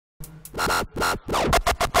Hey,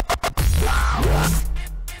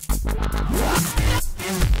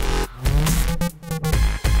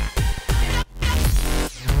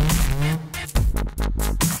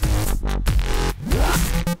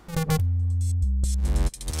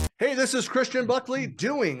 this is Christian Buckley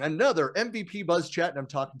doing another MVP Buzz Chat, and I'm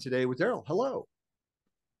talking today with Daryl. Hello.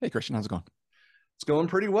 Hey, Christian, how's it going? It's going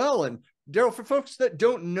pretty well. And Daryl, for folks that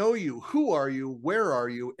don't know you, who are you, where are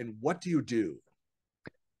you, and what do you do?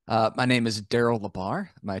 My name is Daryl LaBar.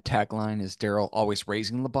 My tagline is Daryl always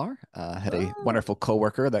raising LaBar. Had a wonderful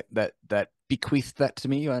coworker that bequeathed that to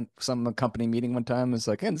me on some company meeting one time. It's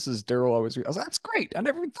like, hey, this is Daryl always. I was like, that's great. I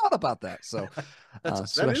never even thought about that. So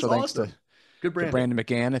special thanks awesome. to Good branding. Brandon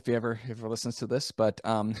McGann, if he ever listens to this. But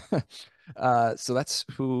so that's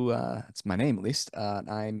who. It's my name, at least.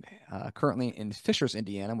 I'm currently in Fishers,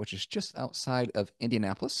 Indiana, which is just outside of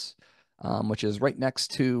Indianapolis, which is right next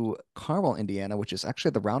to Carmel, Indiana, which is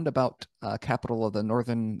actually the roundabout capital of the North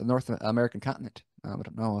American continent. I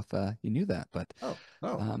don't know if you knew that, but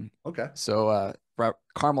okay. So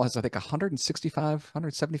Carmel has, I think,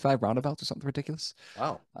 175 roundabouts or something ridiculous.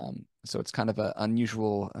 Wow. So it's kind of an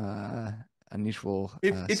unusual.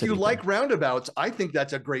 If you like roundabouts, I think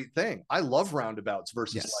that's a great thing. I love roundabouts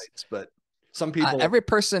versus lights, but some people, every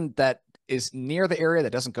person that is near the area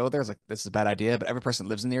that doesn't go there is like, this is a bad idea, but every person that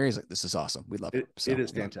lives in the area is like, this is awesome. We love it. So, it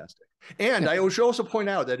is fantastic. And I should also point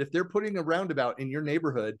out that if they're putting a roundabout in your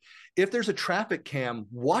neighborhood, if there's a traffic cam,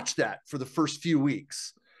 watch that for the first few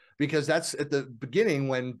weeks, because that's at the beginning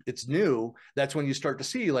when it's new. That's when you start to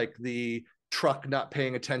see like the truck not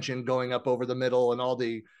paying attention, going up over the middle, and all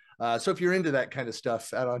the so if you're into that kind of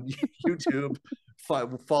stuff out on YouTube,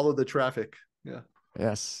 follow the traffic. Yeah.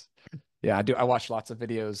 Yes. Yeah, I do. I watch lots of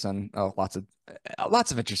videos and lots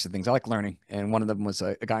of interesting things. I like learning. And one of them was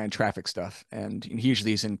a guy in traffic stuff. And he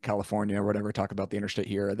usually he's in California or whatever, talk about the interstate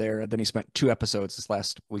here or there. Then he spent 2 episodes this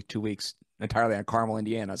last week, 2 weeks entirely on Carmel,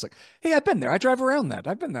 Indiana. I was like, hey, I've been there. I drive around that.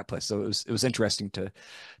 I've been in that place. So it was interesting to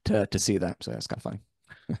see that. So that's kind of funny.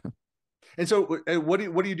 And so what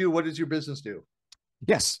do you do? What does your business do?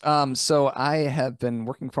 Yes. So I have been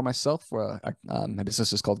working for myself. My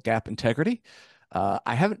business is called Gap Integrity.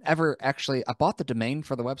 I haven't ever actually, I bought the domain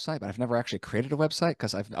for the website, but I've never actually created a website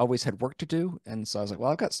because I've always had work to do. And so I was like,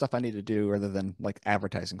 well, I've got stuff I need to do rather than like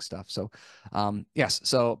advertising stuff. So, yes.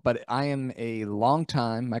 So, but I am a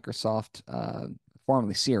longtime Microsoft,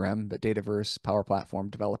 formerly CRM, but Dataverse Power Platform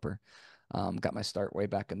developer. Got my start way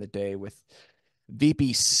back in the day with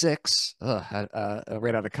VB6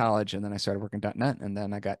 right out of college, and then I started working .NET, and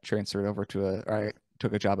then I got transferred over I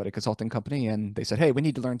took a job at a consulting company, and they said, hey, we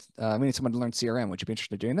need someone to learn CRM. Would you be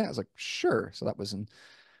interested in doing that? I was like, sure. So that was in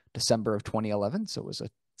December of 2011. So it was a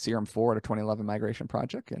CRM 4 to 2011 migration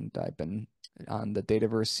project, and I've been on the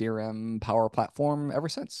Dataverse CRM Power Platform ever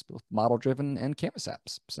since, both model-driven and Canvas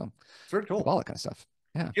apps. So very cool. All that kind of stuff.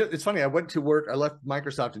 Yeah. It's funny. I left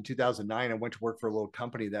Microsoft in 2009. I went to work for a little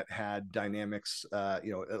company that had Dynamics,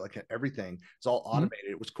 like everything. It's all automated.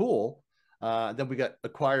 It was cool. Then we got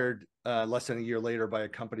acquired less than a year later by a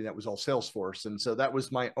company that was all Salesforce. And so that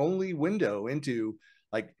was my only window into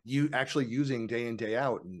like you actually using day in, day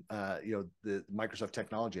out, and the Microsoft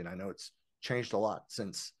technology. And I know it's changed a lot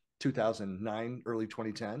since 2009, early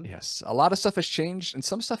 2010. Yes, a lot of stuff has changed, and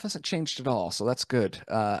some stuff hasn't changed at all. So that's good.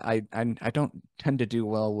 I don't tend to do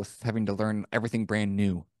well with having to learn everything brand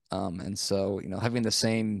new. And so having the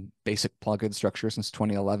same basic plugin structure since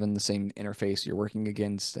 2011, the same interface you're working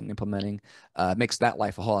against and implementing, makes that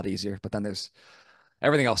life a whole lot easier. But then there's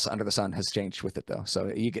everything else under the sun has changed with it, though.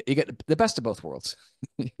 So you get the best of both worlds.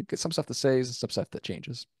 You get some stuff that stays and some stuff that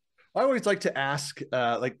changes. I always like to ask,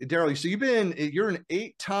 like Daryl, so you're an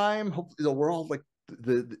 8-time, hopefully we're all like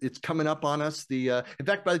it's coming up on us. In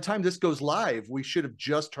fact, by the time this goes live, we should have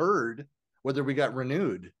just heard whether we got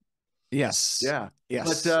renewed. Yes. Yeah.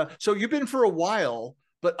 Yes. But so you've been for a while,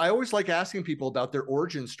 but I always like asking people about their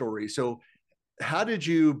origin story. So how did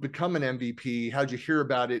you become an MVP? How'd you hear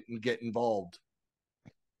about it and get involved?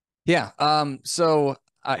 Yeah. So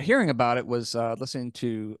hearing about it was listening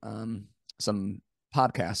to some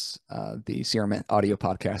podcasts, the CRM audio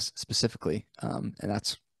podcast specifically. And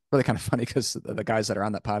that's really kind of funny because the guys that are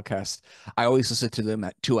on that podcast, I always listen to them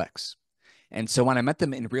at 2X. And so when I met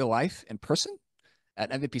them in real life, in person, at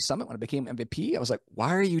MVP Summit, when I became MVP, I was like,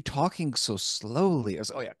 why are you talking so slowly? I was,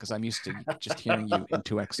 oh yeah, because I'm used to just hearing you in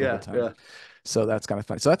 2X all the time. Yeah. So that's kind of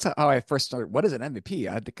funny. So that's how I first started. What is an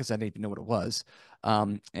MVP? Because I didn't even know what it was.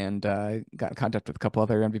 And got in contact with a couple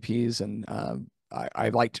other MVPs, and I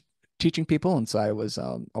liked teaching people. And so I was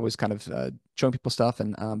always kind of showing people stuff.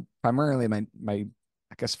 And primarily my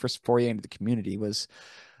I guess first foray into the community was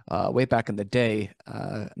way back in the day,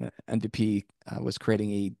 MVP was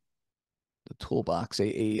creating a toolbox,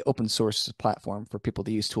 a open source platform for people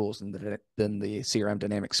to use tools in the CRM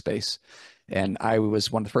dynamic space. And I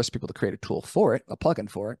was one of the first people to create a tool for it, a plugin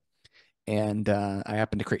for it. And I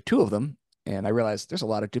happened to create two of them. And I realized there's a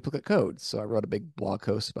lot of duplicate code. So I wrote a big blog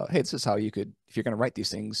post about, hey, this is how you could, if you're going to write these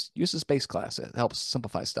things, use this base class. It helps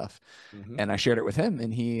simplify stuff. And I shared it with him,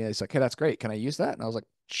 and he's like, hey, that's great. Can I use that? And I was like,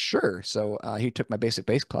 sure. So he took my basic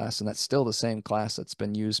base class, and that's still the same class that's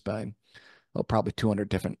been used by, well, probably 200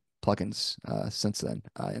 different plugins since then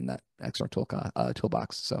in that external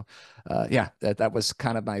toolbox. So yeah, that was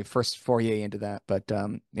kind of my first foray into that. But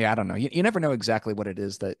yeah, I don't know. You never know exactly what it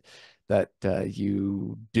is that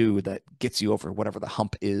you do that gets you over whatever the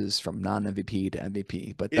hump is from non-MVP to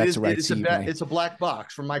MVP. But that's right. It's a black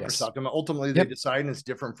box from Microsoft. Yes. I mean, ultimately, they decide, and it's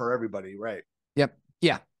different for everybody, right? Yep.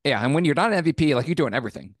 Yeah. Yeah. And when you're not an MVP, like, you're doing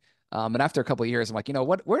everything. And after a couple of years, I'm like, you know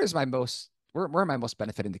what? Where am I most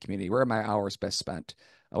benefiting the community? Where are my hours best spent?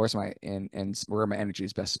 Where's my and where my energy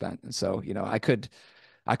is best spent? And so,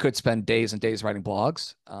 I could spend days and days writing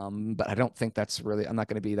blogs, but I don't think that's really, I'm not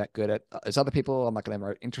going to be that good at as other people. I'm not going to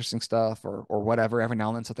write interesting stuff or whatever. Every now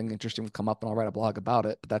and then something interesting will come up and I'll write a blog about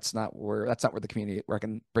it, but that's not where the community, where I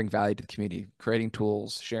can bring value to the community, creating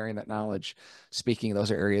tools, sharing that knowledge, speaking.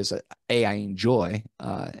 Those are areas that I enjoy,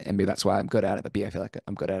 and maybe that's why I'm good at it, but B, I feel like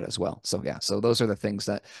I'm good at it as well. So yeah, so those are the things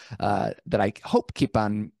that I hope keep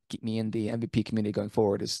me in the MVP community going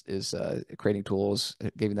forward, is creating tools,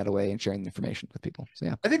 giving that away, and sharing the information with people. So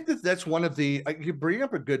yeah, I think that's one of the, you bring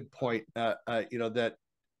up a good point, that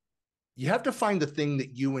you have to find the thing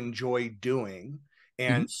that you enjoy doing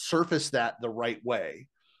and surface that the right way.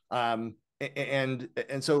 And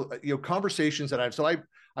so, conversations that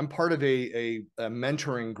I'm part of a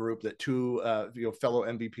mentoring group that two, fellow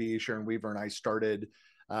MVP, Sharon Weaver and I started.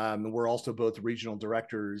 We're also both regional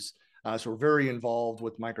directors. So we're very involved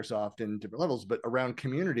with Microsoft in different levels, but around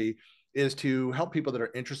community is to help people that are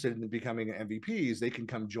interested in becoming MVPs. They can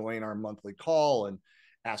come join our monthly call and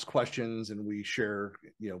ask questions, and we share,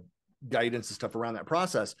 guidance and stuff around that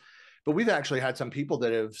process. But we've actually had some people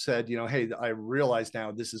that have said, hey, I realize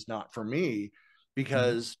now this is not for me,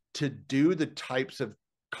 because to do the types of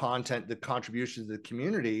content, the contributions to the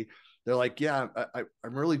community, they're like, yeah, I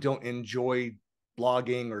really don't enjoy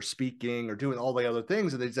blogging or speaking or doing all the other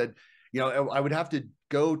things. And they said, I would have to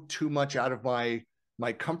go too much out of my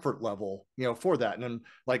comfort level, for that. And then,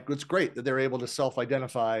 like, it's great that they're able to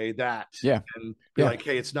self-identify that, and be like,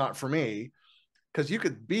 hey, it's not for me. Because you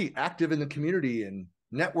could be active in the community and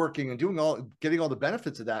networking and getting all the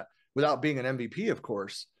benefits of that without being an MVP, of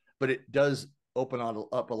course, but it does open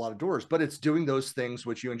up a lot of doors. But it's doing those things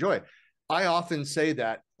which you enjoy. I often say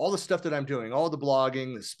that all the stuff that I'm doing, all the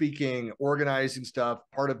blogging, the speaking, organizing stuff,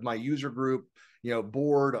 part of my user group,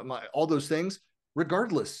 board, all those things,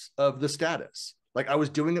 regardless of the status. Like, I was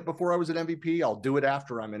doing it before I was an MVP. I'll do it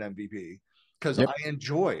after I'm an MVP, because I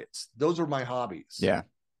enjoy it. Those are my hobbies. Yeah.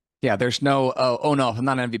 Yeah. There's no, oh no, if I'm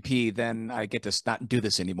not an MVP, then I get to not do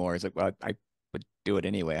this anymore. It's like, well, I would do it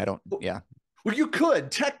anyway. I don't. Yeah. Well, you could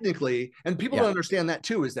technically, and people don't understand that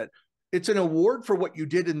too, is that it's an award for what you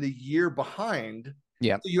did in the year behind.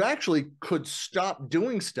 Yeah. So you actually could stop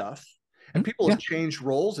doing stuff, and people have changed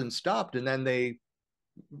roles and stopped, and then they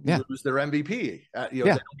lose their MVP. They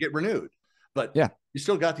don't get renewed, but you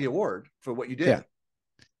still got the award for what you did. Yeah.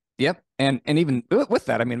 Yep. And even with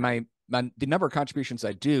that, I mean, the number of contributions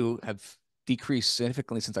I do have decreased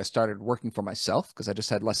significantly since I started working for myself, because I just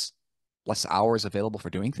had less hours available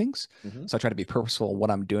for doing things. So I try to be purposeful in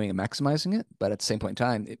what I'm doing and maximizing it. But at the same point in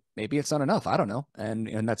time, maybe it's not enough. I don't know.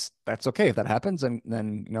 And that's okay if that happens. And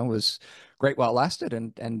then, it was great while it lasted.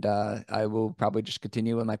 And I will probably just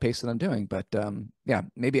continue in my pace that I'm doing. But yeah,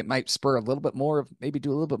 maybe it might spur a little bit more, maybe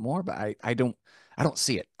do a little bit more, but I don't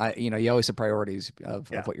see it. You always have priorities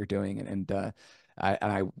of what you're doing. And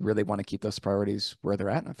I really want to keep those priorities where they're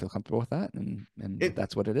at, and I feel comfortable with that. And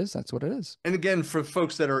that's what it is. That's what it is. And again, for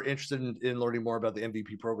folks that are interested in learning more about the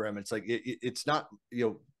MVP program, it's like, it's not,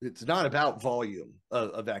 it's not about volume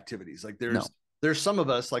of activities. Like, there's some of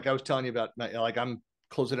us, like I was telling you about, like, I'm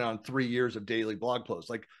closing in on 3 years of daily blog posts,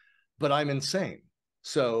 like, but I'm insane.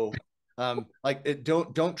 So like,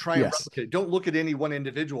 don't try and replicate. Don't look at any one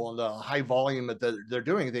individual and the high volume that they're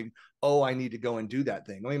doing and think, oh, I need to go and do that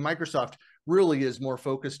thing. I mean, Microsoft really is more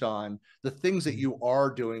focused on the things that you are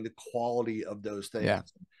doing, the quality of those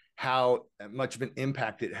things, how much of an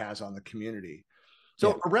impact it has on the community.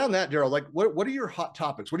 So around that, Daryl, like, what are your hot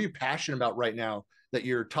topics? What are you passionate about right now that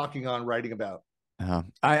you're talking on, writing about?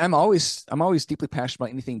 I'm always deeply passionate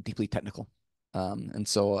about anything deeply technical. And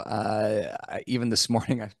so even this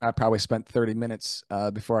morning, I probably spent 30 minutes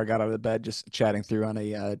before I got out of bed just chatting through on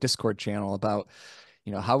a Discord channel about,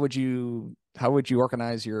 how would you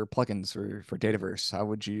organize your plugins for Dataverse? How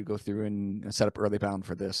would you go through and set up early bound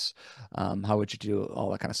for this? How would you do all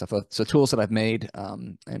that kind of stuff? So tools that I've made,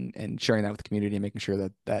 and sharing that with the community and making sure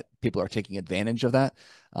that people are taking advantage of that,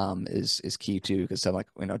 is key too. Because I'm like,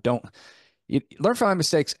 don't you learn from my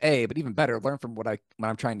mistakes, but even better, learn from what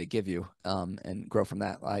I'm trying to give you, and grow from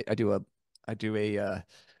that. I do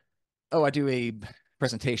a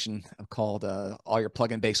presentation called "All Your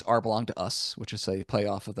Plugin Base are belong to us," which is a play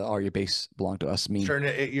off of the "All Your Base belong to us" meme. Sure,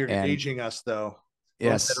 you're And aging us though.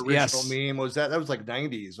 What was that yes, original yes, meme? That was like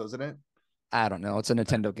 90s, wasn't it? I don't know. It's a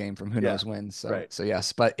Nintendo game from who Yeah, knows when. So right. so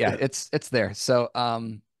yes, but yeah, it's there. So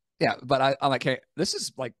yeah, but I'm like, hey, this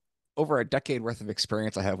is like over a decade worth of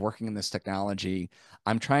experience I have working in this technology.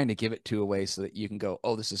 I'm trying to give it to a way so that you can go,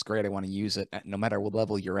 oh, this is great. I want to use it no matter what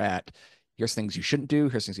level you're at. Here's things you shouldn't do.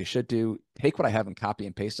 Here's things you should do. Take what I have and copy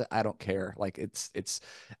and paste it. I don't care. Like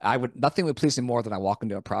nothing would please me more than I walk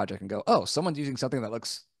into a project and go, oh, someone's using something that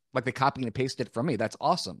looks like they copied and pasted it from me. That's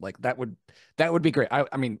awesome. Like that would be great.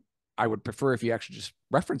 I mean, I would prefer if you actually just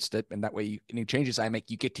referenced it, and that way any changes I make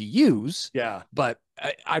you get to use. Yeah. But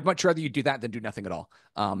I'd much rather you do that than do nothing at all.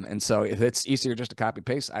 And so if it's easier just to copy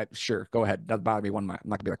paste, sure, go ahead. Doesn't bother me one. I'm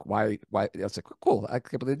not gonna be like, why? It's like, cool. I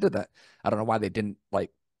can't believe they did that. I don't know why they didn't like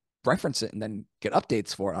reference it and then get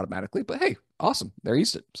updates for it automatically. But hey, awesome, they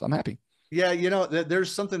used it, so I'm happy. Yeah,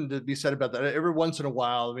 there's something to be said about that. Every once in a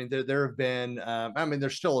while, I mean, there have been, I mean,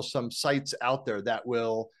 there's still some sites out there that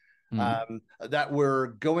will, Mm-hmm. that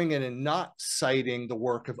were going in and not citing the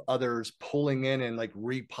work of others, pulling in and like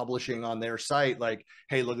republishing on their site, like,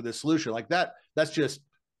 hey, look at this solution, like that. That's just,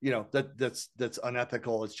 that's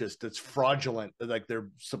unethical. It's fraudulent. Like they're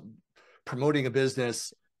promoting a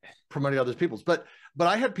business, promoting other people's. But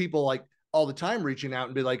I had people like all the time reaching out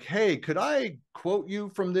and be like, hey, could I quote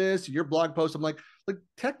you from this, your blog post? I'm like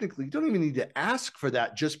technically, you don't even need to ask for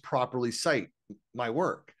that. Just properly cite my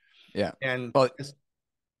work. Yeah. And Well,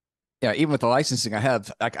 yeah, even with the licensing I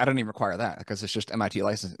have, like I don't even require that because it's just MIT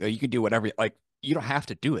license. You can do whatever, like you don't have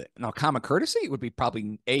to do it. Now, common courtesy would be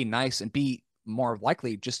probably A, nice, and B, more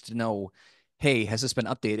likely just to know, hey, has this been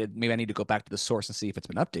updated? Maybe I need to go back to the source and see if it's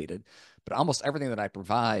been updated. But almost everything that I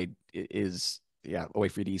provide is, yeah, a way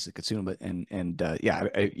for you to easily consume it. And yeah,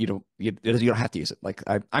 you don't have to use it. Like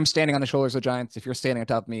I'm standing on the shoulders of giants. If you're standing on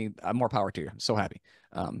top of me, I'm more power to you. I'm so happy.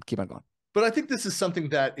 Keep on going. but I think this is something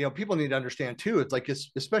that people need to understand too. It's like,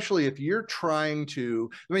 especially if you're trying to,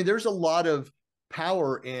 I mean, there's a lot of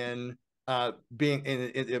power in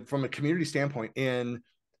being from a community standpoint in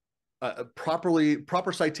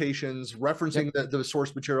proper citations, Yep. referencing the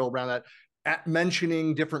source material around that,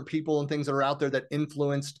 mentioning different people and things that are out there that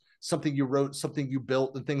influenced something you wrote, something you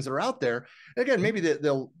built, and things that are out there. And again, maybe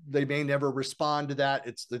they may never respond to that.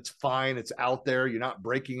 It's fine. It's out there. You're not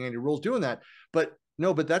breaking any rules doing that. But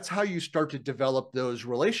no, but that's how you start to develop those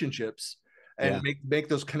relationships and Yeah. make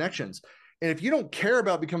those connections. And if you don't care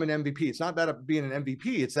about becoming an MVP, it's not about being an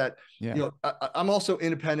MVP. It's that, Yeah. I'm also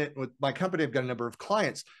independent with my company. I've got a number of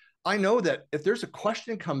clients. I know that if there's a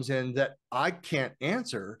question comes in that I can't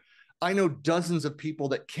answer, I know dozens of people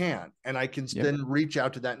that can, and I can Yep. then reach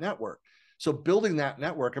out to that network. So building that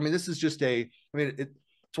network, I mean, this is just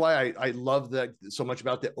it's why I love that so much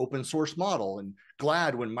about the open source model, and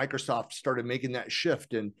glad when Microsoft started making that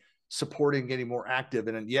shift and supporting getting more active.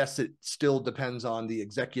 And yes, it still depends on the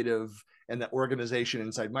executive and the organization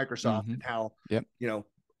inside Microsoft Mm-hmm. and how, Yep.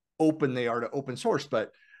 open they are to open source.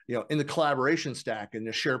 But in the collaboration stack and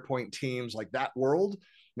the SharePoint teams, like that world,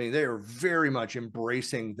 I mean, they are very much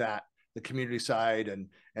embracing that, the community side, and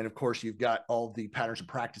of course you've got all the patterns and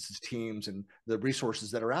practices teams and the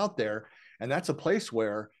resources that are out there, and that's a place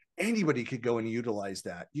where anybody could go and utilize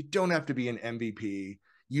that. You don't have to be an MVP.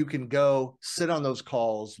 You can go sit on those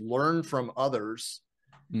calls, learn from others,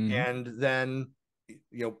 Mm-hmm. and then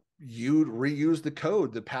you reuse the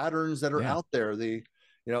code, the patterns that are Yeah. out there,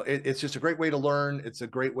 it's just a great way to learn. It's a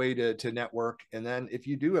great way to network. And then if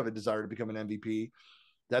you do have a desire to become an MVP,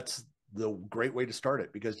 that's the great way to start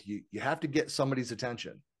it, because you have to get somebody's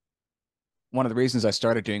attention. One of the reasons I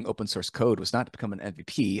started doing open source code was not to become an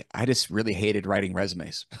MVP. I just really hated writing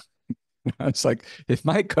resumes. It's like if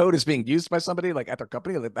my code is being used by somebody like at their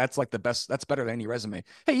company, like, that's like the best. That's better than any resume.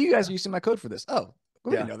 Hey, you guys Yeah. are using my code for this. Oh,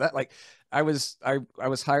 we Yeah. didn't know that. Like I was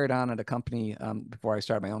hired on at a company before I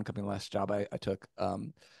started my own company. The last job I took, I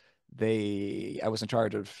was in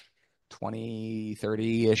charge of 20,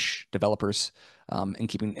 30-ish developers, and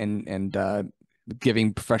keeping and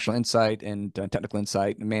giving professional insight and technical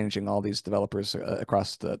insight and managing all these developers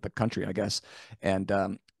across the country, I guess. And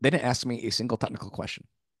they didn't ask me a single technical question.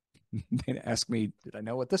 They didn't ask me, did I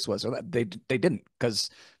know what this was or that? They didn't, because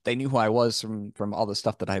they knew who I was from all the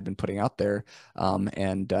stuff that I had been putting out there.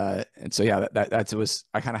 And so yeah, it was,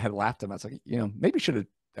 I kind of had laughed at them. I was like, maybe should have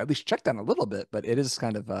at least checked on a little bit, but it is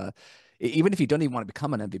kind of even if you don't even want to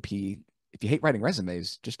become an MVP, if you hate writing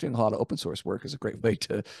resumes, just doing a lot of open source work is a great way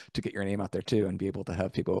to get your name out there too, and be able to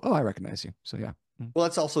have people, oh, I recognize you. So yeah. Well,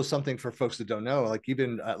 that's also something for folks that don't know. Like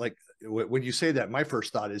even like when you say that, my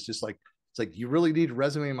first thought is just like, it's like, you really need a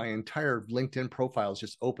resume. My entire LinkedIn profile is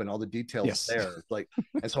just open, all the details there. Like,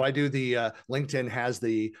 and so I do the LinkedIn has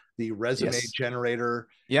the resume generator.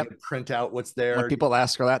 Yep. Print out what's there. When people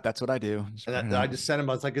ask for that, that's what I do. And I just send them.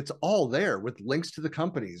 I was like, it's all there with links to the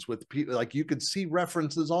companies, with people, like you could see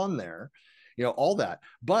references on there, all that.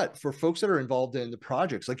 But for folks that are involved in the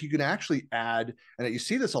projects, like you can actually add, and you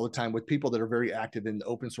see this all the time with people that are very active in the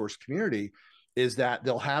open source community, is that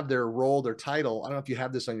they'll have their role, their title. I don't know if you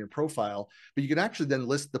have this on your profile, but you can actually then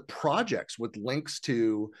list the projects with links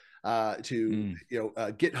to GitHub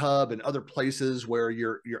and other places where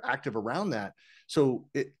you're active around that. So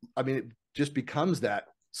it just becomes that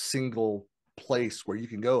single place where you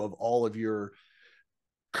can go of all of your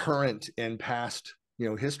current and past,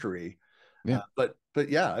 history. Yeah. But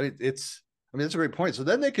yeah, that's a great point. So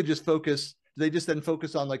then they could just focus. They just then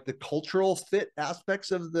focus on like the cultural fit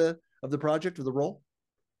aspects of the project, or the role.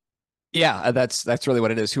 Yeah, that's really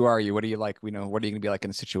what it is. Who are you? What do you like? What are you going to be like in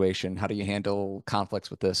a situation? How do you handle conflicts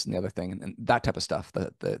with this and the other thing, and that type of stuff.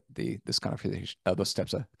 This conversation, those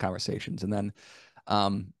types of conversations, and then,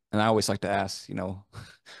 and I always like to ask,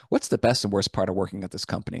 what's the best and worst part of working at this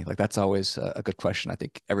company? Like that's always a good question. I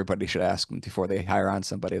think everybody should ask them before they hire on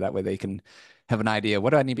somebody. That way they can have an idea. What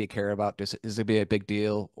do I need to care about? Is it be a big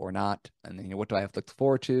deal or not? And then, what do I have to look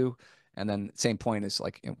forward to? And then same point is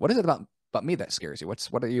like, what is it about me that scares you?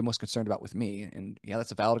 What are you most concerned about with me? And yeah,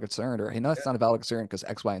 that's a valid concern. Or hey, no, it's not a valid concern because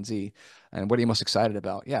X, Y, and Z. And what are you most excited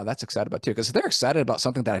about? Yeah, that's excited about too. Because if they're excited about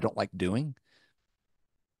something that I don't like doing,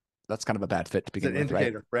 that's kind of a bad fit to begin with,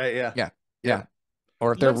 indicator, right? Yeah. Yeah.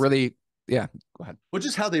 Or if they're really, go ahead. Well,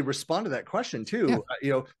 just how they respond to that question too.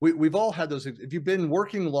 Yeah. We've all had those. If you've been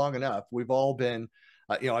working long enough, we've all been.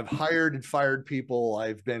 I've hired and fired people.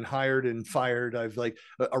 I've been hired and fired. I've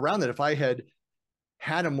around that. If I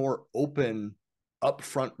had a more open,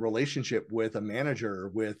 upfront relationship with a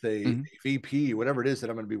manager, with a VP, whatever it is that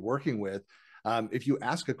I'm going to be working with, if you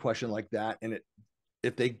ask a question like that, and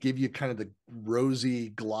if they give you kind of the rosy,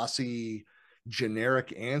 glossy,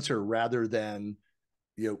 generic answer rather than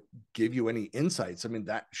give you any insights,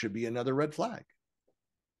 that should be another red flag.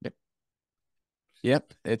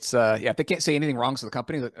 Yep. It's if they can't say anything wrong to the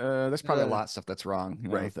company, there's probably a lot of stuff that's wrong,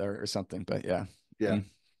 right, or something. But yeah.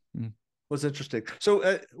 What's interesting.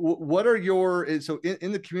 So what are your, in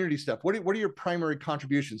the community stuff, what are your primary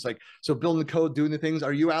contributions? Like, so building the code, doing the things,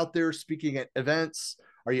 are you out there speaking at events?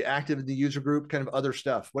 Are you active in the user group, kind of other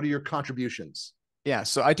stuff? What are your contributions? Yeah,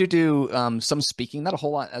 so I do some speaking, not a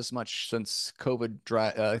whole lot as much since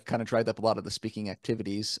COVID kind of dried up a lot of the speaking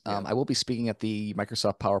activities. I will be speaking at the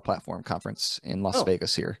Microsoft Power Platform Conference in Las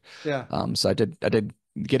Vegas here. Yeah. So I did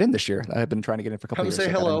get in this year. I've been trying to get in for a couple of years. Come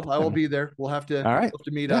say hello. I will be there. We'll have to,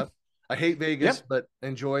 meet up. I hate Vegas, but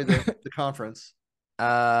enjoy the conference.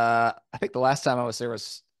 I think the last time I was there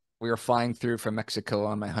we were flying through from Mexico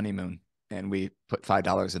on my honeymoon. And we put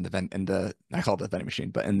 $5 in the I call it the vending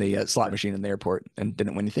machine, but in the slot machine in the airport, and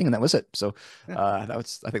didn't win anything, and that was it. So that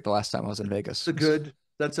was, I think, the last time I was in Vegas.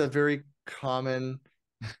 That's a very common,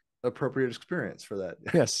 appropriate experience for that.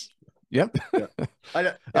 Yes. Yep. Yeah.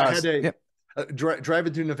 I had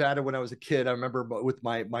driving through Nevada when I was a kid. I remember with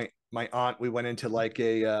my aunt, we went into like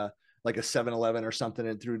a 7-Eleven or something,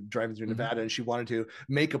 and driving through Nevada, and she wanted to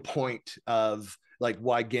make a point of like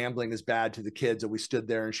why gambling is bad to the kids. And we stood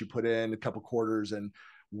there, and she put in a couple quarters and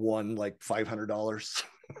won like $500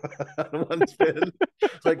 one spin.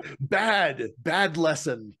 It's like bad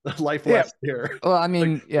lesson, life lesson here. Well,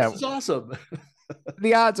 this is awesome.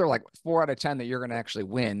 The odds are like 4 out of 10 that you're going to actually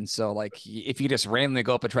win. So like, if you just randomly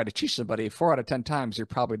go up and try to teach somebody 4 out of 10 times, you're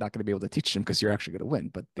probably not going to be able to teach them because you're actually going to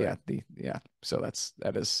win. But so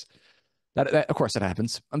that of course that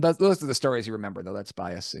happens. Those are the stories you remember, though. That's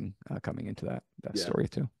biasing coming into that story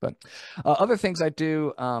too. But other things I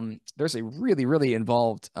do, there's a really, really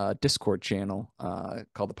involved Discord channel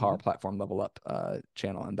called the Power Platform Level Up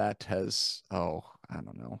channel, and that has I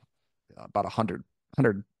don't know, about 100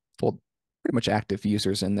 full, pretty much active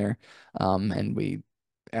users in there, and we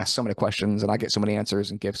ask so many questions, and I get so many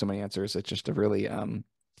answers and give so many answers. It's just a really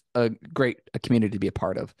a great community to be a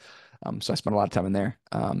part of. So I spent a lot of time in there.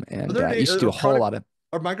 And Are I used to do a whole lot of.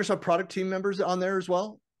 Are Microsoft product team members on there as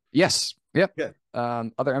well? Yes. Yep. Yeah.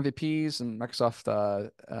 Other MVPs and Microsoft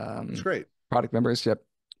That's great. product members, yep,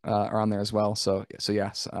 are on there as well. So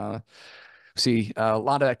yes, see a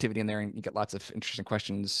lot of activity in there, and you get lots of interesting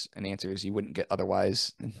questions and answers you wouldn't get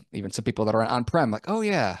otherwise. And even some people that are on-prem, like, oh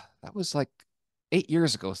yeah, that was like 8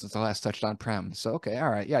 years ago since I last touched on-prem. So okay, all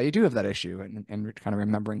right, yeah, you do have that issue, and kind of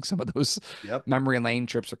remembering some of those memory lane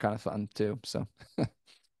trips are kind of fun too. So,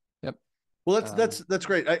 yep. Well, that's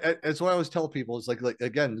great. That's what I always tell people is like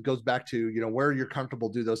again, it goes back to, you know, where you're comfortable,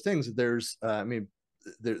 do those things. There's, I mean,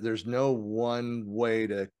 there's no one way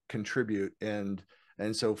to contribute, and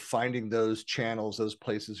so finding those channels, those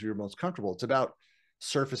places you're most comfortable. It's about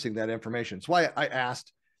surfacing that information. It's why I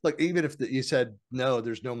asked, like, even if you said no,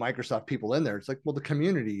 there's no Microsoft people in there. It's like, well, the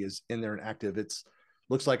community is in there and active. It's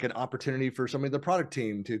looks like an opportunity for somebody in the product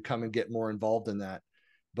team to come and get more involved in that.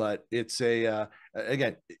 But it's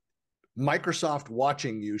again, Microsoft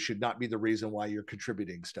watching you should not be the reason why you're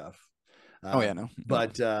contributing stuff. No.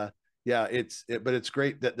 But yeah, but it's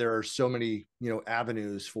great that there are so many, you know,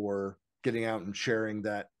 avenues for getting out and sharing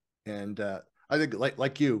that. And I think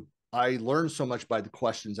like you, I learn so much by the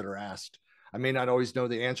questions that are asked. I may not always know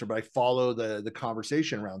the answer, but I follow the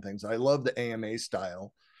conversation around things. I love the AMA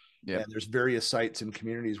style. Yeah. And there's various sites and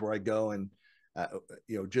communities where I go and,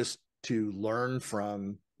 you know, just to learn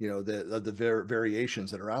from, you know, the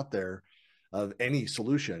variations that are out there of any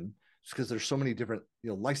solution, just because there's so many different, you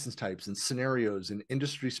know, license types and scenarios and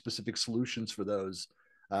industry specific solutions for those.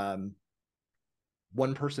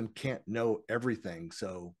 One person can't know everything.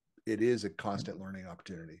 So it is a constant learning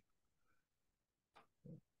opportunity.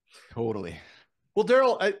 Totally. Well,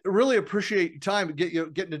 Daryl, I really appreciate your time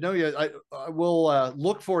getting to know you. I will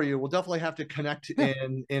look for you. We'll definitely have to connect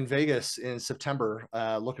in Vegas in September.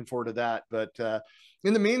 Looking forward to that. But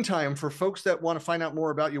in the meantime, for folks that want to find out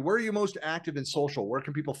more about you, where are you most active in social? Where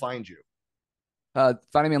can people find you?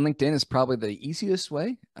 Finding me on LinkedIn is probably the easiest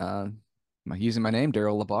way. Using my name,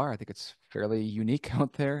 Daryl LaBar. I think it's fairly unique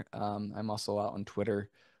out there. I'm also out on Twitter.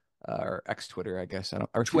 Or X Twitter, I guess. I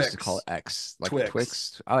refuse to call it X, like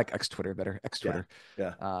Twix. I like X Twitter better. X Twitter,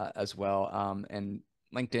 as well. And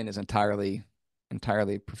LinkedIn is entirely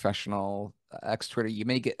professional. X Twitter, you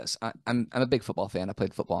may get. I'm a big football fan. I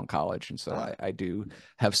played football in college, and so I do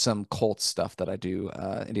have some Colts stuff that I do,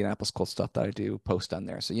 Indianapolis Colts stuff that I do post on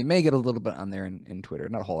there. So you may get a little bit on there in Twitter,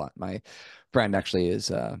 not a whole lot. My friend actually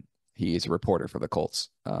is. He is a reporter for the Colts,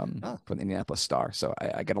 for the Indianapolis Star. So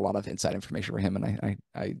I get a lot of inside information for him, and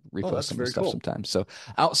I repost some of the stuff sometimes. So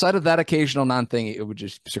outside of that occasional non-thing, it would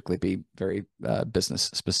just strictly be very business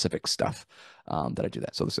specific stuff that I do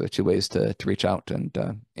that. So those are the two ways to reach out. And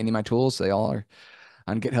any of my tools, they all are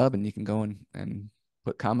on GitHub, and you can go and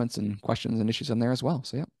put comments and questions and issues on there as well.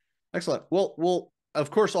 So yeah. Excellent. Well, of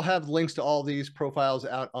course, I'll have links to all these profiles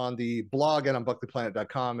out on the blog and on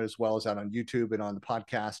buckleyplanet.com, as well as out on YouTube and on the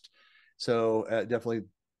podcast. So definitely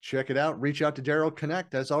check it out. Reach out to Daryl,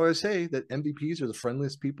 connect. As I always say, that MVPs are the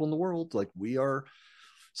friendliest people in the world. Like, we are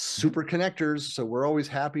super connectors. So we're always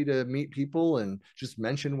happy to meet people and just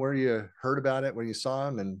mention where you heard about it, when you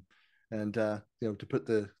saw them, and you know, to put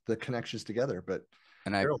the connections together. But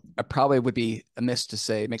I probably would be amiss to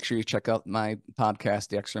say, make sure you check out my podcast,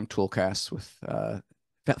 the XRM Toolcast, with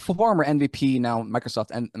former MVP, now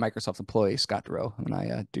Microsoft employee, Scott Rowe. And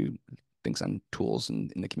I do things on tools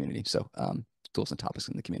in the community. So tools and topics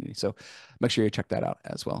in the community. So make sure you check that out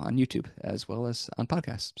as well on YouTube, as well as on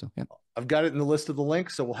podcasts. So yeah. I've got it in the list of the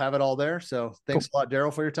links, so we'll have it all there. So thanks a lot,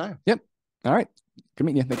 Daryl, for your time. Yep. All right. Good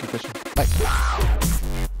meeting you. Thank you, Christian.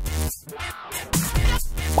 Bye.